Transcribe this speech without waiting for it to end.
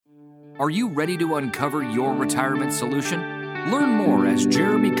Are you ready to uncover your retirement solution? Learn more as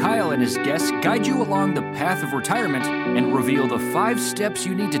Jeremy Kyle and his guests guide you along the path of retirement and reveal the 5 steps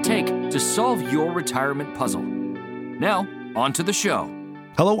you need to take to solve your retirement puzzle. Now, on to the show.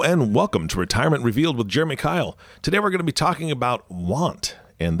 Hello and welcome to Retirement Revealed with Jeremy Kyle. Today we're going to be talking about want.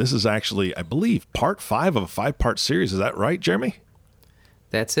 And this is actually, I believe, part 5 of a 5-part series. Is that right, Jeremy?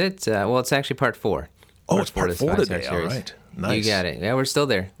 That's it. Well, it's actually part 4. Oh, it's part 4 today. All right. Nice. You got it. Yeah, we're still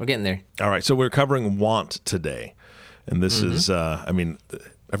there. We're getting there. All right. So we're covering want today. And this is,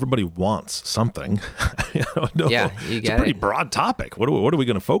 everybody wants something. Yeah, you it's got a pretty it. broad topic. What are we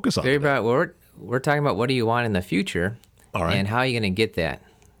going to focus on Very today? broad. We're talking about what do you want in the future, All right. and how are you going to get that.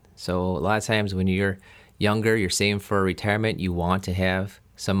 So a lot of times when you're younger, you're saving for retirement, you want to have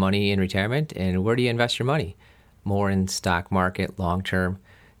some money in retirement, and where do you invest your money? More in stock market, long-term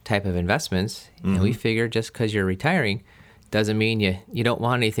type of investments. And we figure just because you're retiring doesn't mean you don't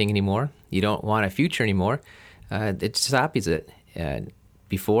want anything anymore. You don't want a future anymore. It's just opposite.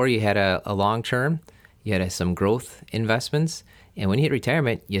 Before you had a long-term, you had some growth investments, and when you hit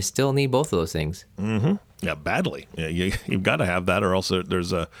retirement, you still need both of those things. Mm-hmm. Yeah, badly. Yeah, you've got to have that, or else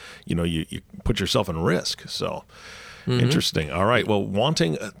there's you put yourself in risk. So interesting. All right. Well,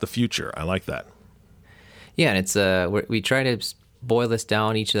 wanting the future, I like that. Yeah, and it's we try to boil this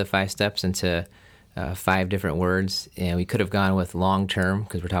down, each of the 5 steps, into 5 different words, and we could have gone with long-term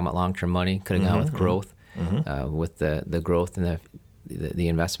because we're talking about long-term money. Could have gone with growth, with the growth and the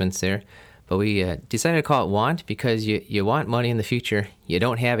investments there. But we decided to call it want because you want money in the future. You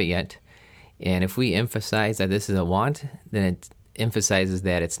don't have it yet. And if we emphasize that this is a want, then it emphasizes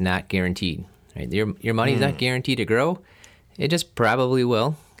that it's not guaranteed. Right? Your money is not guaranteed to grow. It just probably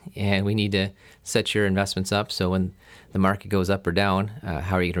will. And we need to set your investments up so when the market goes up or down,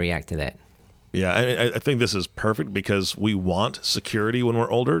 how are you going to react to that? Yeah, I think this is perfect because we want security when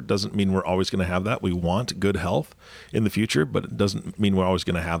we're older. Doesn't mean we're always going to have that. We want good health in the future, but it doesn't mean we're always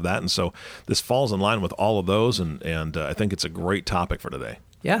going to have that. And so this falls in line with all of those, and I think it's a great topic for today.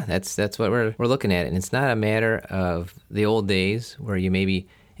 Yeah, that's what we're looking at. And it's not a matter of the old days where you maybe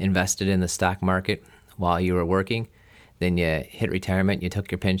invested in the stock market while you were working. Then you hit retirement, you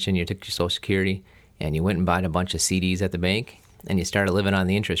took your pension, you took your Social Security, and you went and bought a bunch of CDs at the bank, and you started living on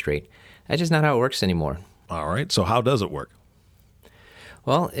the interest rate. That's just not how it works anymore. All right. So how does it work?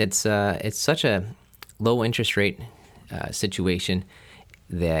 Well, it's such a low interest rate situation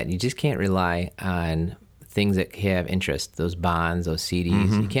that you just can't rely on things that have interest, those bonds, those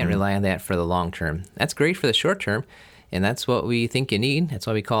CDs. You can't rely on that for the long term. That's great for the short term, and that's what we think you need. That's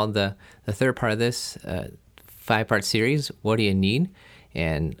why we called the third part of this 5-part series, What Do You Need?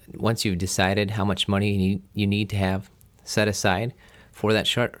 And once you've decided how much money you need to have set aside for that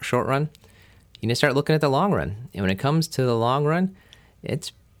short run, you need to start looking at the long run. And when it comes to the long run,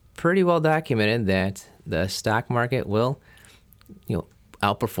 it's pretty well documented that the stock market will,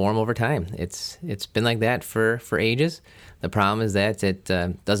 outperform over time. It's been like that for ages. The problem is that it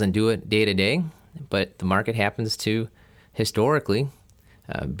doesn't do it day to day, but the market happens to historically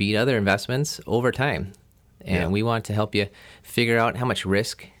beat other investments over time. And we want to help you figure out how much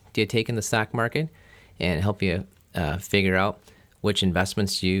risk do you take in the stock market and help you figure out which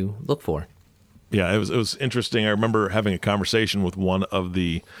investments you look for. Yeah, it was interesting. I remember having a conversation with one of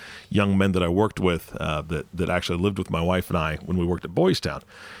the young men that I worked with that actually lived with my wife and I when we worked at Boys Town.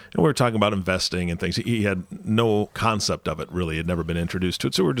 And we were talking about investing and things. He had no concept of it, really. He had never been introduced to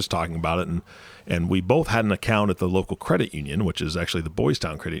it. So we were just talking about it. And we both had an account at the local credit union, which is actually the Boys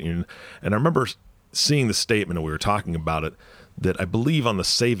Town Credit Union. And I remember seeing the statement, and we were talking about it, that I believe on the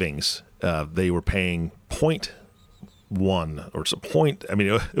savings, they were paying 0.1 or so point. I mean,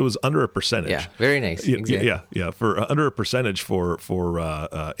 it was under a percentage. Yeah, very nice. Exactly. Yeah, for under a percentage for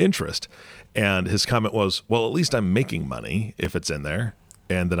interest. And his comment was, "Well, at least I'm making money if it's in there."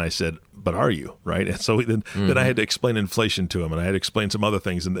 And then I said, "But are you?" Right? And so then I had to explain inflation to him, and I had to explain some other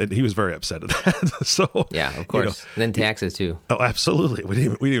things, and he was very upset at that. So yeah, of course. And then taxes too. Oh, absolutely. We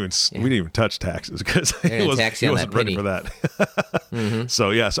didn't even touch taxes because he wasn't ready for that.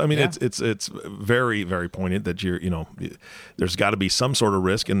 So yes, I mean it's very, very poignant that there's got to be some sort of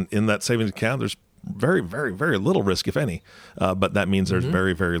risk, and in that savings account there's very, very, very little risk, if any. But that means there's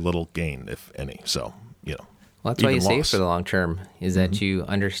very, very little gain, if any. So Well, that's why you save for the long term, is that you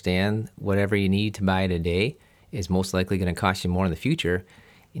understand whatever you need to buy today is most likely going to cost you more in the future.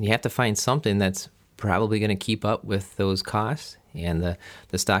 And you have to find something that's probably going to keep up with those costs. And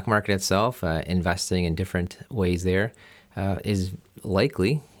the stock market itself, investing in different ways there, is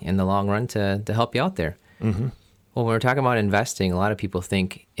likely in the long run to help you out there. Mm-hmm. Well, when we're talking about investing, a lot of people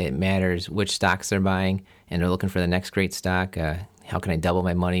think it matters which stocks they're buying, and they're looking for the next great stock. How can I double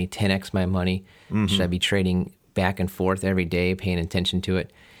my money, 10x my money? Should I be trading back and forth every day, paying attention to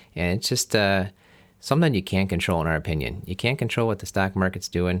it? And it's just something you can't control, in our opinion. You can't control what the stock market's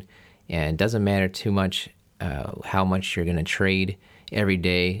doing, and it doesn't matter too much how much you're going to trade every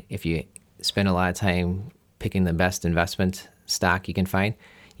day. If you spend a lot of time picking the best investment stock you can find,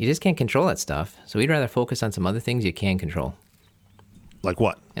 you just can't control that stuff. So we'd rather focus on some other things you can control. Like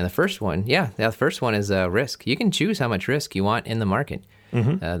what? And the first one is risk. You can choose how much risk you want in the market.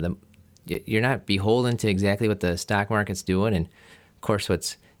 You're not beholden to exactly what the stock market's doing. And of course,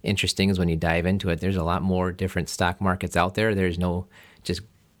 what's interesting is when you dive into it, there's a lot more different stock markets out there. There's no just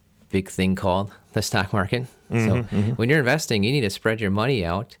big thing called the stock market. So when you're investing, you need to spread your money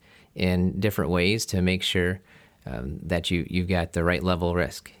out in different ways to make sure that you've got the right level of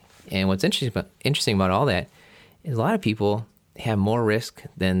risk. And what's interesting about all that is a lot of people have more risk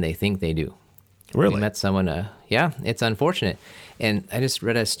than they think they do. Really? We met someone, it's unfortunate. And I just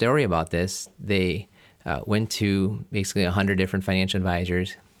read a story about this. They went to basically 100 different financial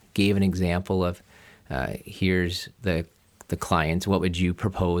advisors, gave an example of here's the client, what would you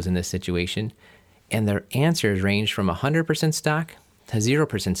propose in this situation? And their answers ranged from 100% stock to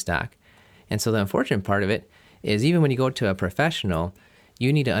 0% stock. And so the unfortunate part of it is even when you go to a professional,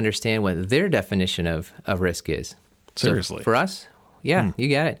 you need to understand what their definition of risk is. Seriously. So for us, you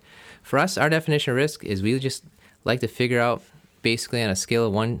got it. For us, our definition of risk is we just like to figure out basically on a scale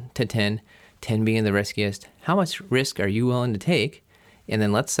of 1 to 10, 10 being the riskiest, how much risk are you willing to take? And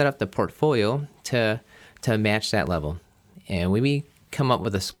then let's set up the portfolio to match that level. And when we come up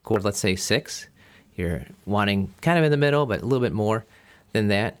with a score, let's say 6, you're wanting kind of in the middle, but a little bit more than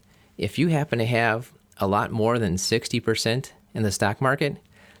that. If you happen to have a lot more than 60% in the stock market,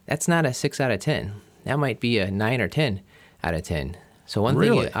 that's not a 6 out of 10. That might be a 9 or 10 out of 10. So one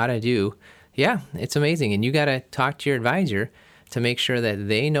thing you ought to do, it's amazing. And you got to talk to your advisor to make sure that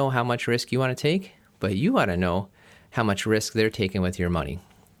they know how much risk you want to take, but you ought to know how much risk they're taking with your money.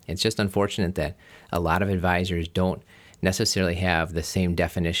 It's just unfortunate that a lot of advisors don't necessarily have the same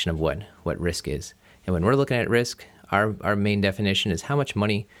definition of what risk is. And when we're looking at risk, our main definition is how much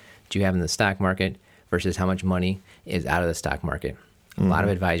money do you have in the stock market versus how much money is out of the stock market. A lot of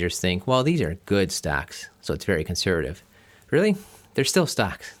advisors think, well, these are good stocks, so it's very conservative. Really? They're still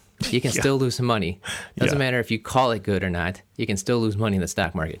stocks. You can still lose some money. Doesn't matter if you call it good or not. You can still lose money in the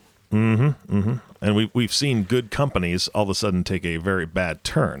stock market. And we've seen good companies all of a sudden take a very bad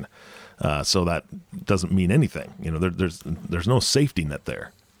turn. So that doesn't mean anything. There's no safety net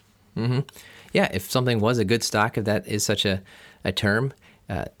there. Yeah, if something was a good stock, if that is such a term,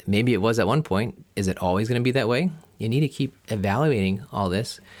 maybe it was at one point. Is it always going to be that way? You need to keep evaluating all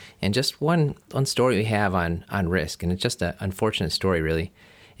this. And just one story we have on risk, and it's just an unfortunate story really,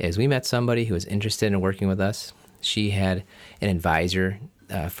 is we met somebody who was interested in working with us. She had an advisor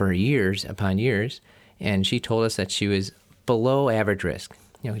for years upon years, and she told us that she was below average risk,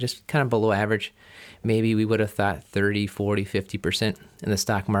 just kind of below average. Maybe we would have thought 30, 40, 50% in the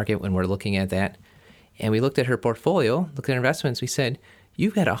stock market when we're looking at that. And we looked at her portfolio, looked at her investments. We said,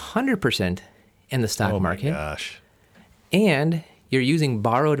 you've got 100% in the stock market. Oh, my gosh. And you're using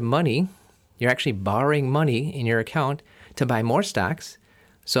borrowed money. You're actually borrowing money in your account to buy more stocks.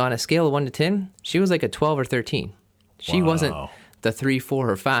 So on a scale of 1 to 10, she was like a 12 or 13. She wasn't the 3, 4,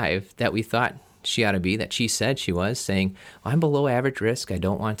 or 5 that we thought she ought to be, that she said she was, saying, I'm below average risk. I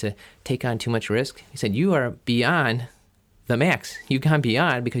don't want to take on too much risk. He said, you are beyond the max. You've gone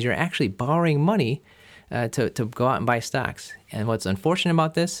beyond because you're actually borrowing money to go out and buy stocks. And what's unfortunate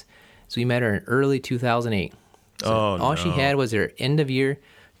about this is we met her in early 2008. So all she had was her end of year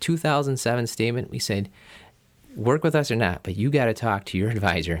 2007 statement. We said, work with us or not, but you got to talk to your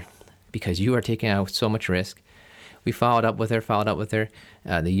advisor because you are taking out so much risk. We followed up with her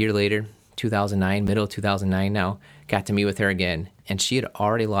the year later, 2009, middle of 2009 now, got to meet with her again, and she had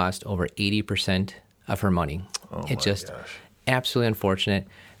already lost over 80% of her money. It's just absolutely unfortunate.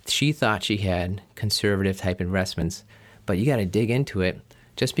 She thought she had conservative type investments, but you got to dig into it.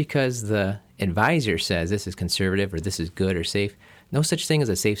 Just because the advisor says this is conservative or this is good or safe, no such thing as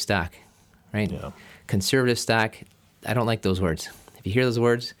a safe stock, right? Yeah. Conservative stock, I don't like those words. If you hear those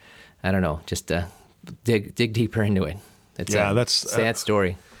words, I don't know, just dig deeper into it. It's that's a sad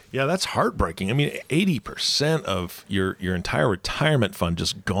story. Yeah, that's heartbreaking. I mean, 80% of your entire retirement fund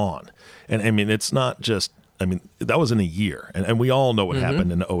just gone. And I mean, it's not just, that was in a year. And we all know what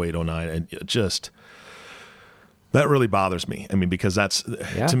happened in 08, 09. And it just, that really bothers me. Because that's,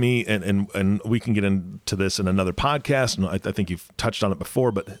 to me, and we can get into this in another podcast, and I think you've touched on it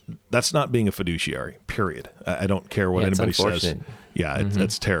before, but that's not being a fiduciary, period. I don't care what anybody says. Yeah,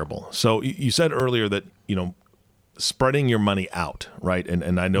 it's terrible. So you said earlier that, spreading your money out, right?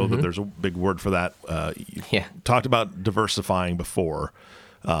 And I know that there's a big word for that. You talked about diversifying before.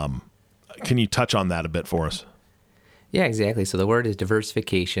 Can you touch on that a bit for us? Yeah, exactly. So the word is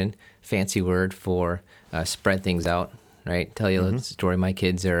diversification, fancy word for spread things out, right? Tell you a story. My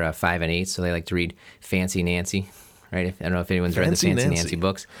kids are 5 and 8, so they like to read Fancy Nancy, right? I don't know if anyone's read the Fancy Nancy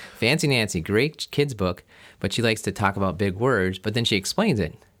books. Fancy Nancy, great kids book, but she likes to talk about big words, but then she explains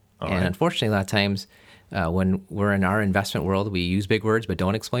it. And unfortunately, a lot of times when we're in our investment world, we use big words but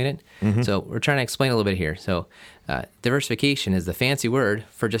don't explain it. So we're trying to explain a little bit here. So diversification is the fancy word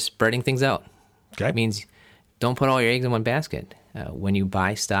for just spreading things out. Okay. It means don't put all your eggs in one basket. When you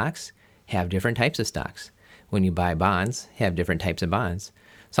buy stocks, have different types of stocks. When you buy bonds, have different types of bonds.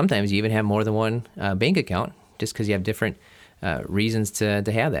 Sometimes you even have more than one bank account just because you have different reasons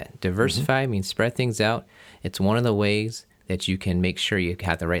to have that. Diversify means spread things out. It's one of the ways that you can make sure you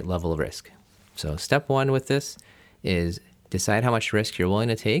got the right level of risk. So step one with this is decide how much risk you're willing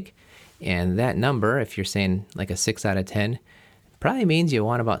to take. And that number, if you're saying like a 6 out of 10, probably means you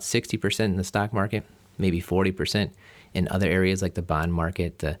want about 60% in the stock market, maybe 40% in other areas like the bond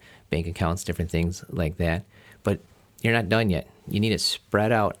market, the bank accounts, different things like that. But you're not done yet. You need to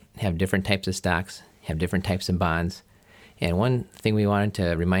spread out, have different types of stocks, have different types of bonds. And one thing we wanted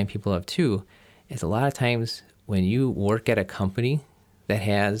to remind people of too is a lot of times when you work at a company that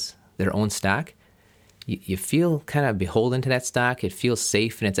has their own stock, you feel kind of beholden to that stock. It feels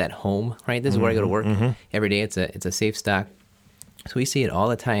safe and it's at home, right? This is where I go to work every day. It's a safe stock. So we see it all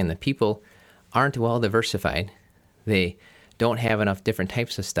the time. The people aren't well diversified. They don't have enough different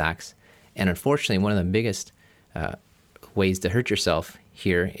types of stocks. And unfortunately, one of the biggest ways to hurt yourself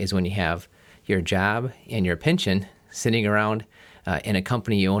here is when you have your job and your pension sitting around in a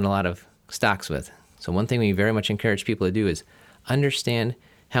company you own a lot of stocks with. So one thing we very much encourage people to do is understand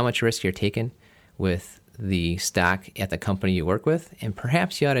how much risk you're taking with the stock at the company you work with, and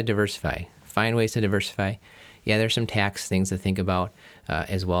perhaps you ought to diversify. Find ways to diversify. Yeah, there's some tax things to think about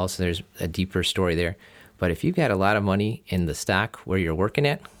as well, so there's a deeper story there. But if you've got a lot of money in the stock where you're working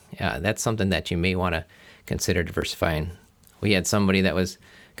at, that's something that you may want to consider diversifying. We had somebody that was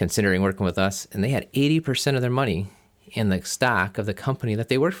considering working with us, and they had 80% of their money in the stock of the company that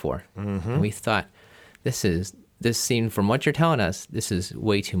they worked for. And we thought, this seemed, from what you're telling us, this is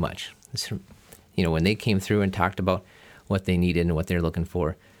way too much. When they came through and talked about what they needed and what they're looking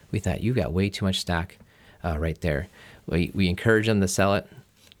for, we thought, you got way too much stock right there. We encouraged them to sell it.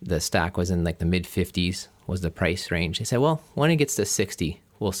 The stock was in like the mid-50s was the price range. They said, well, when it gets to 60,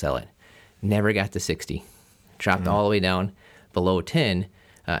 we'll sell it. Never got to 60. Dropped all the way down below 10,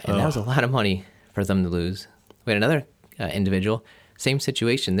 and that was a lot of money for them to lose. We had another individual, same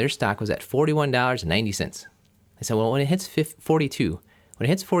situation. Their stock was at $41.90. I said, well, when it hits 42,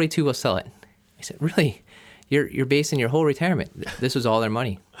 we'll sell it. I said, really? You're basing your whole retirement. This was all their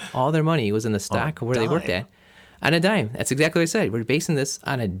money. All their money was in the stock where they worked at. On a dime. That's exactly what I said. We're basing this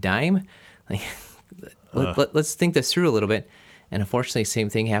on a dime. Like, let's think this through a little bit. And unfortunately, same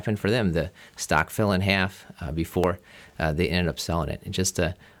thing happened for them. The stock fell in half before they ended up selling it. It's just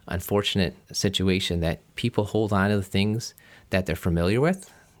an unfortunate situation that people hold on to the things that they're familiar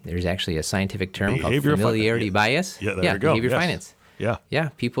with. There's actually a scientific term called familiarity bias. Yeah, there you go. Behavior finance. Yeah. Yeah,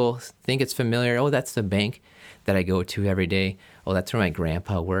 people think it's familiar. Oh, that's the bank that I go to every day. Oh, that's where my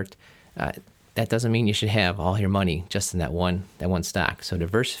grandpa worked. That doesn't mean you should have all your money just in that one stock. So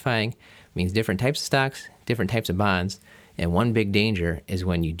diversifying means different types of stocks, different types of bonds. And one big danger is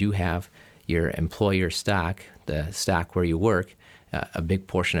when you do have your employer stock, the stock where you work, a big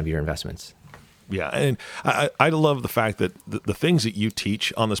portion of your investments. Yeah, and I love the fact that the things that you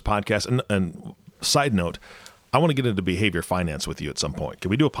teach on this podcast, and side note, I want to get into behavior finance with you at some point. Can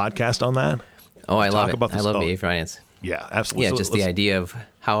we do a podcast on that? Oh, I love it. I love behavior finance. Yeah, absolutely. Yeah, so just the idea of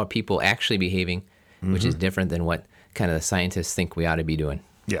how are people actually behaving, which is different than what kind of the scientists think we ought to be doing.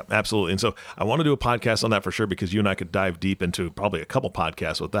 Yeah, absolutely. And so I want to do a podcast on that for sure, because you and I could dive deep into probably a couple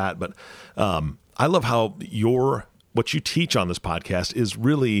podcasts with that. But I love how what you teach on this podcast is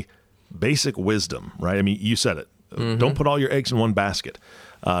really basic wisdom, right? I mean, you said it. Don't put all your eggs in one basket.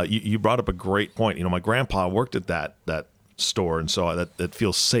 You brought up a great point. My grandpa worked at that store, and so that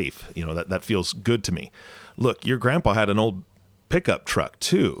feels safe. That feels good to me. Look, your grandpa had an old pickup truck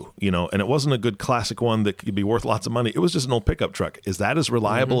too, and it wasn't a good classic one that could be worth lots of money. It was just an old pickup truck. Is that as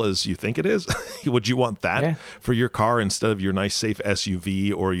reliable as you think it is? Would you want that for your car instead of your nice safe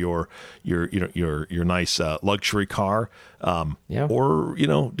SUV or your nice luxury car? Or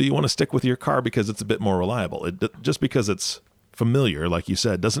do you want to stick with your car because it's a bit more reliable? Just because it's familiar, like you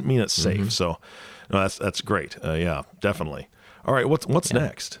said, doesn't mean it's safe. So no, that's great. Yeah, definitely. All right, what's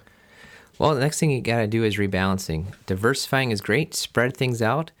next? Well, the next thing you got to do is rebalancing. Diversifying is great, spread things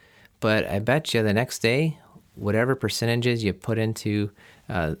out, but I bet you the next day, whatever percentages you put into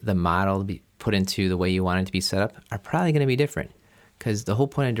the model, put into the way you want it to be set up, are probably going to be different. Because the whole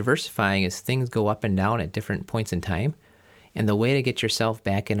point of diversifying is things go up and down at different points in time. And the way to get yourself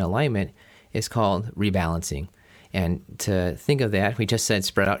back in alignment is called rebalancing. And to think of that, we just said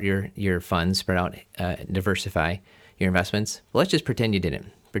spread out your funds, spread out, diversify your investments. Well, let's just pretend you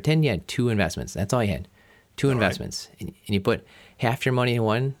didn't. Pretend you had 2 investments. That's all you had. 2 investments. Right. And you put half your money in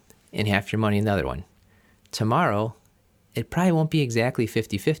one and half your money in the other one. Tomorrow, it probably won't be exactly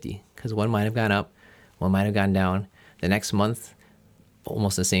 50-50 because one might have gone up, one might have gone down. The next month,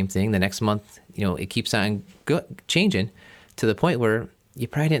 almost the same thing. The next month, it keeps on changing to the point where you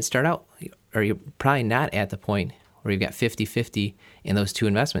probably didn't start out, or you're probably not at the point where you've got 50-50 in those 2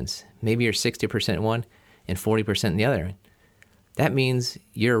 investments. Maybe you're 60% in one and 40% in the other. That means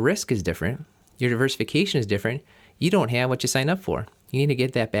your risk is different. Your diversification is different. You don't have what you signed up for. You need to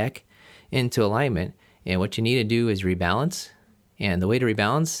get that back into alignment. And what you need to do is rebalance. And the way to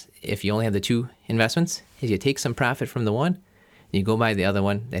rebalance, if you only have the 2 investments, is you take some profit from the one, and you go buy the other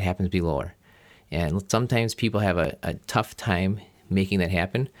one that happens to be lower. And sometimes people have a tough time making that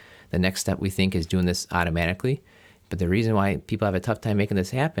happen. The next step we think is doing this automatically. But the reason why people have a tough time making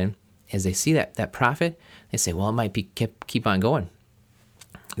this happen is they see that profit, they say, well, it might keep on going.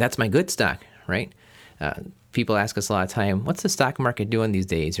 That's my good stock, right? People ask us a lot of time, what's the stock market doing these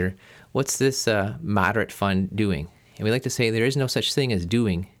days? Or what's this moderate fund doing? And we like to say there is no such thing as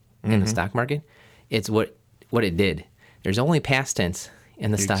doing in the stock market. It's what it did. There's only past tense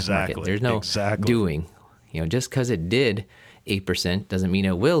in the stock market. There's no doing. Just because it did 8% doesn't mean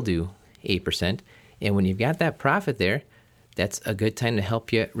it will do 8%. And when you've got that profit there, that's a good time to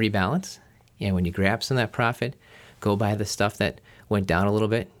help you rebalance. And when you grab some of that profit, go buy the stuff that went down a little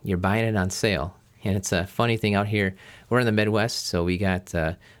bit. You're buying it on sale. And it's a funny thing out here. We're in the Midwest, so we got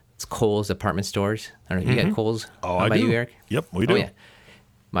it's Kohl's department stores. I don't know if you got Kohl's. Oh, I do. You, Eric? Yep, we do. Oh, yeah.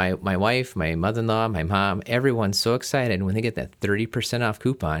 My wife, my mother-in-law, my mom, everyone's so excited when they get that 30% off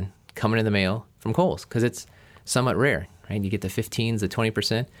coupon coming in the mail from Kohl's because it's somewhat rare, right? You get the 15s, the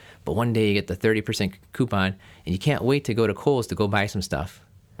 20%, but one day you get the 30% coupon, and you can't wait to go to Kohl's to go buy some stuff.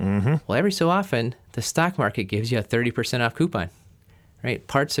 Mm-hmm. Well, every so often, the stock market gives you a 30% off coupon, right?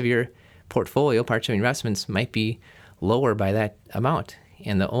 Parts of your portfolio, parts of your investments might be lower by that amount.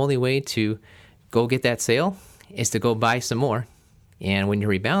 And the only way to go get that sale is to go buy some more. And when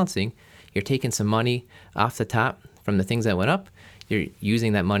you're rebalancing, you're taking some money off the top from the things that went up. You're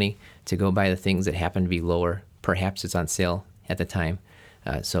using that money to go buy the things that happen to be lower. Perhaps it's on sale at the time.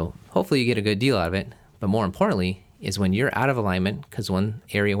 So hopefully you get a good deal out of it. But more importantly is when you're out of alignment, because one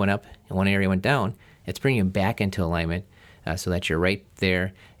area went up and one area went down, it's bringing you back into alignment so that you're right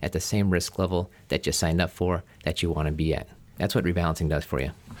there at the same risk level that you signed up for, that you want to be at. That's what rebalancing does for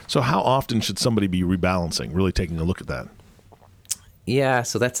you. So how often should somebody be rebalancing, really taking a look at that? Yeah,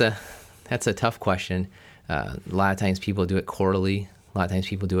 so that's a tough question. A lot of times people do it quarterly. A lot of times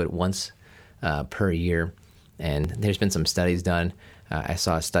people do it once per year. And there's been some studies done. I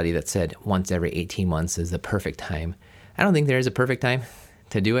saw a study that said once every 18 months is the perfect time. I don't think there is a perfect time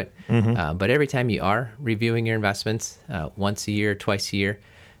to do it. Mm-hmm. But every time you are reviewing your investments, once a year, twice a year,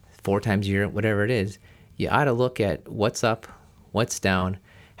 4 times a year, whatever it is, you ought to look at what's up, what's down,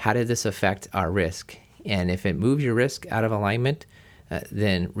 how did this affect our risk? And if it moves your risk out of alignment,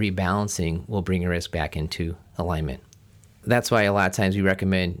 then rebalancing will bring your risk back into alignment. That's why a lot of times we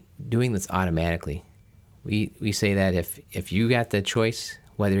recommend doing this automatically. We say that if you got the choice,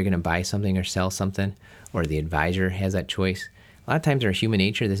 whether you're going to buy something or sell something, or the advisor has that choice, a lot of times our human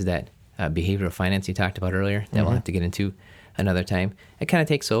nature, this is that behavioral finance you talked about earlier that we'll have to get into another time, it kind of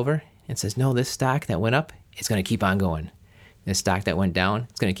takes over and says, no, this stock that went up, it's going to keep on going. This stock that went down,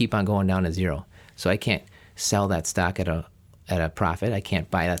 it's going to keep on going down to zero. So I can't sell that stock at a profit. I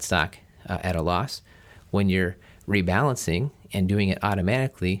can't buy that stock at a loss. When you're rebalancing and doing it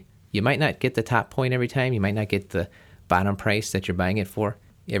automatically, you might not get the top point every time. You might not get the bottom price that you're buying it for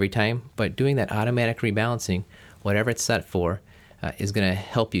every time. But doing that automatic rebalancing, whatever it's set for, is going to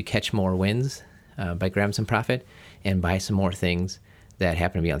help you catch more wins by grabbing some profit and buy some more things that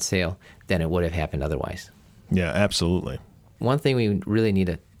happen to be on sale than it would have happened otherwise. Yeah, absolutely. One thing we really need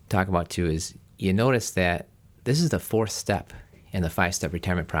to talk about, too, is you notice that this is the 4th step in the 5-step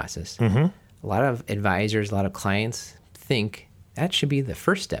retirement process. Mm-hmm. A lot of advisors, a lot of clients think that should be the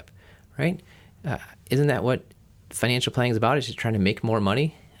first step, right? Isn't that what financial planning is about? Is just trying to make more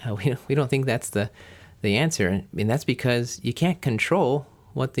money? We don't think that's the answer. And that's because you can't control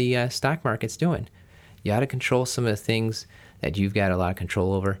what the stock market's doing. You ought to control some of the things that you've got a lot of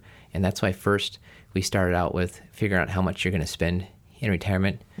control over, And that's why first we started out with figuring out how much you're going to spend in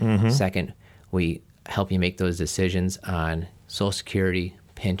retirement. Second, we help you make those decisions on Social Security,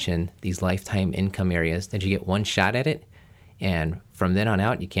 pension, these lifetime income areas that you get one shot at it. And from then on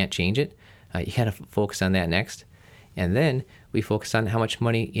out, you can't change it. You got to focus on that next. And then we focus on how much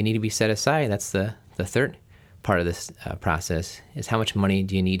money you need to be set aside. That's the third part of this process, is how much money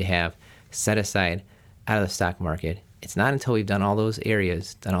do you need to have set aside out of the stock market. It's not until we've done all those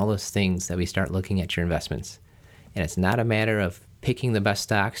areas, done all those things, that we start looking at your investments. And it's not a matter of picking the best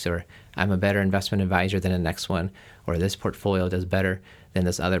stocks, or I'm a better investment advisor than the next one, or this portfolio does better than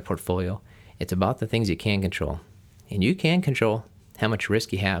this other portfolio. It's about the things you can control. And you can control how much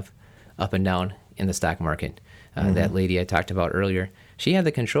risk you have up and down in the stock market. That lady I talked about earlier, she had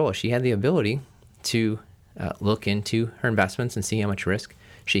the control. She had the ability to look into her investments and see how much risk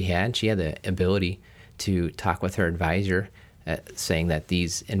she had. She had the ability to talk with her advisor saying that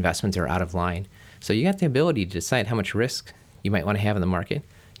these investments are out of line. So you got the ability to decide how much risk you might want to have in the market.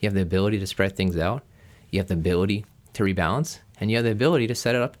 You have the ability to spread things out. You have the ability to rebalance. And you have the ability to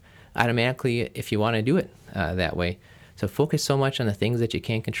set it up automatically if you want to do it that way. So focus so much on the things that you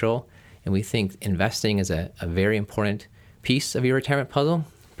can control. And we think investing is a very important piece of your retirement puzzle,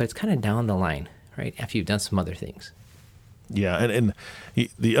 but it's kind of down the line, right, after you've done some other things. Yeah, and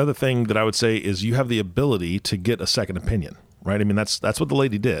the other thing that I would say is you have the ability to get a second opinion, right? I mean, that's what the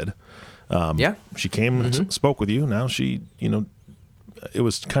lady did. She came and spoke with you. Now she, it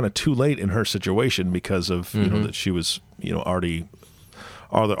was kind of too late in her situation because of, that she was, already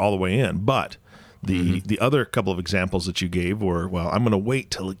all the way in. But the other couple of examples that you gave were, well, I'm going to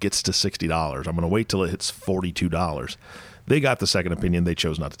wait till it gets to $60. I'm going to wait till it hits $42. They got the second opinion. They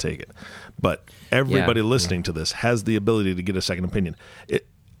chose not to take it. But everybody listening to this has the ability to get a second opinion.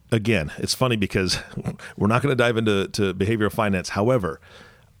 Again, it's funny because we're not going to dive into behavioral finance. However,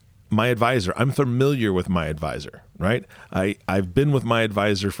 my advisor, I'm familiar with my advisor, right? I've been with my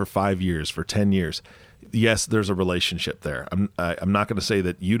advisor for 5 years, for 10 years. Yes, there's a relationship there. I'm not going to say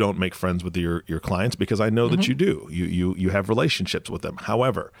that you don't make friends with your clients, because I know that you do. You have relationships with them.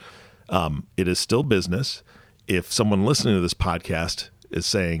 However, it is still business. If someone listening to this podcast is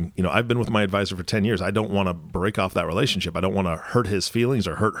saying, I've been with my advisor for 10 years, I don't want to break off that relationship. I don't want to hurt his feelings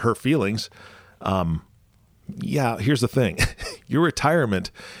or hurt her feelings. Here's the thing. Your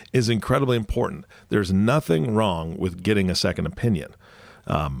retirement is incredibly important. There's nothing wrong with getting a second opinion.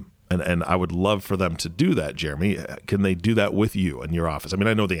 And I would love for them to do that, Jeremy. Can they do that with you in your office? I mean,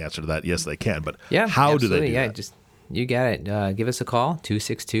 I know the answer to that. Yes, they can. But how do they do that? You got it. Give us a call,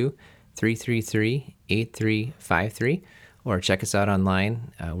 262-333-8353, or check us out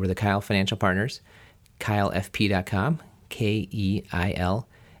online. We're the Kyle Financial Partners, KyleFP.com, KeilFP.com.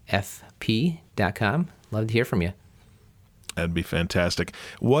 Love to hear from you. That'd be fantastic.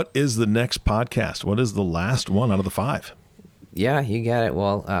 What is the next podcast? What is the last one out of the 5? Yeah, you got it.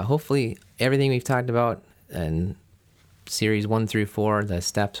 Well, hopefully everything we've talked about in series 1 through 4, the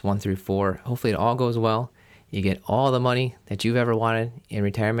steps 1 through 4, hopefully it all goes well. You get all the money that you've ever wanted in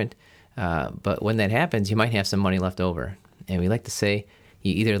retirement. But when that happens, you might have some money left over. And we like to say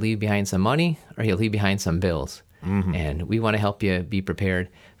you either leave behind some money or you leave behind some bills. And we want to help you be prepared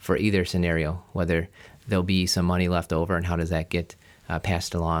for either scenario, whether there'll be some money left over and how does that get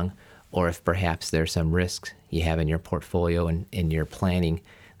passed along, or if perhaps there's some risks you have in your portfolio and in your planning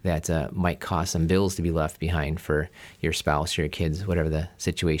that might cause some bills to be left behind for your spouse or your kids, whatever the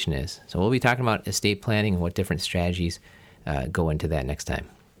situation is. So we'll be talking about estate planning and what different strategies go into that next time.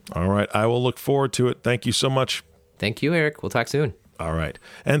 All right. I will look forward to it. Thank you so much. Thank you, Eric. We'll talk soon. All right.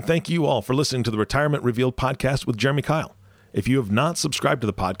 And thank you all for listening to the Retirement Revealed podcast with Jeremy Kyle. If you have not subscribed to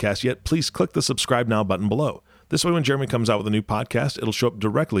the podcast yet, please click the subscribe now button below. This way, when Jeremy comes out with a new podcast, it'll show up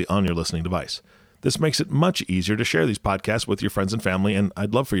directly on your listening device. This makes it much easier to share these podcasts with your friends and family, and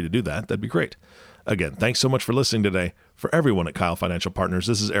I'd love for you to do that. That'd be great. Again, thanks so much for listening today. For everyone at Kyle Financial Partners,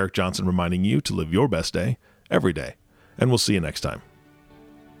 this is Eric Johnson reminding you to live your best day every day, and we'll see you next time.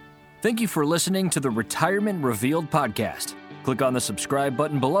 Thank you for listening to the Retirement Revealed podcast. Click on the subscribe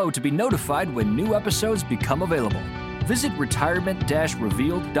button below to be notified when new episodes become available. Visit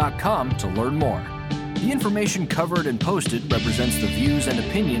retirement-revealed.com to learn more. The information covered and posted represents the views and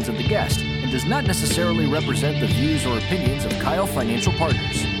opinions of the guest and does not necessarily represent the views or opinions of Kyle Financial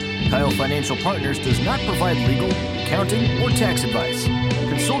Partners. Kyle Financial Partners does not provide legal, accounting, or tax advice.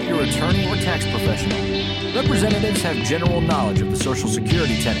 Consult your attorney or tax professional. Representatives have general knowledge of the Social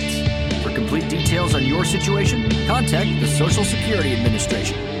Security tenets. For complete details on your situation, contact the Social Security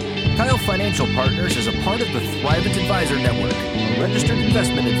Administration. Kyle Financial Partners is a part of the Thrivent Advisor Network, a registered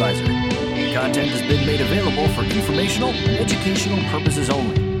investment advisor. The content has been made available for informational and educational purposes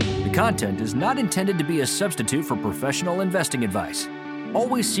only. The content is not intended to be a substitute for professional investing advice.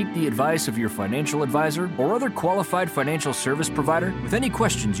 Always seek the advice of your financial advisor or other qualified financial service provider with any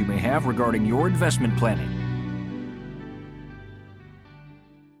questions you may have regarding your investment planning.